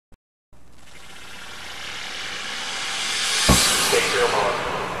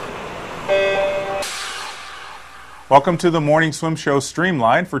Welcome to the Morning Swim Show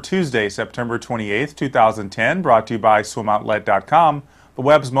Streamlined for Tuesday, September 28th, 2010, brought to you by SwimOutlet.com, the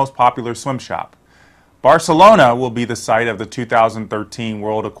web's most popular swim shop. Barcelona will be the site of the 2013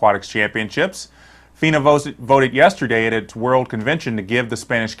 World Aquatics Championships. FINA voted yesterday at its World Convention to give the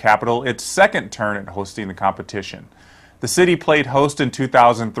Spanish capital its second turn at hosting the competition. The city played host in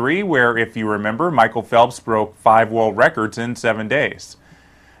 2003, where, if you remember, Michael Phelps broke 5 world records in 7 days.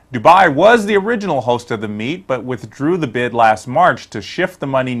 Dubai was the original host of the meet, but withdrew the bid last March to shift the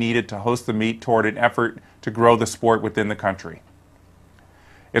money needed to host the meet toward an effort to grow the sport within the country.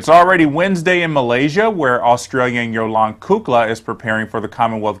 It's already Wednesday in Malaysia, where Australian Yolane Kukla is preparing for the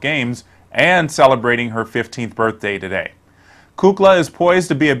Commonwealth Games and celebrating her 15th birthday today. Kukla is poised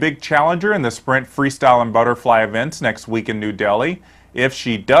to be a big challenger in the sprint, freestyle, and butterfly events next week in New Delhi. If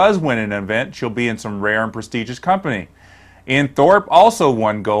she does win an event, she'll be in some rare and prestigious company. Ian Thorpe also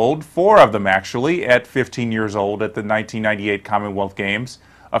won gold, 4 of them actually, at 15 years old at the 1998 Commonwealth Games,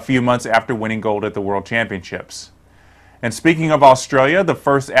 a few months after winning gold at the World Championships. And speaking of Australia, the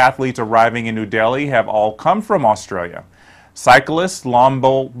first athletes arriving in New Delhi have all come from Australia. Cyclists, lawn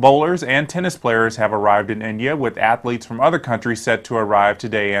bowlers, and tennis players have arrived in India, with athletes from other countries set to arrive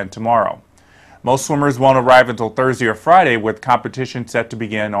today and tomorrow. Most swimmers won't arrive until Thursday or Friday, with competition set to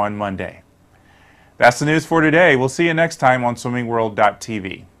begin on Monday. That's the news for today. We'll see you next time on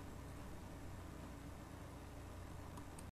swimmingworld.tv.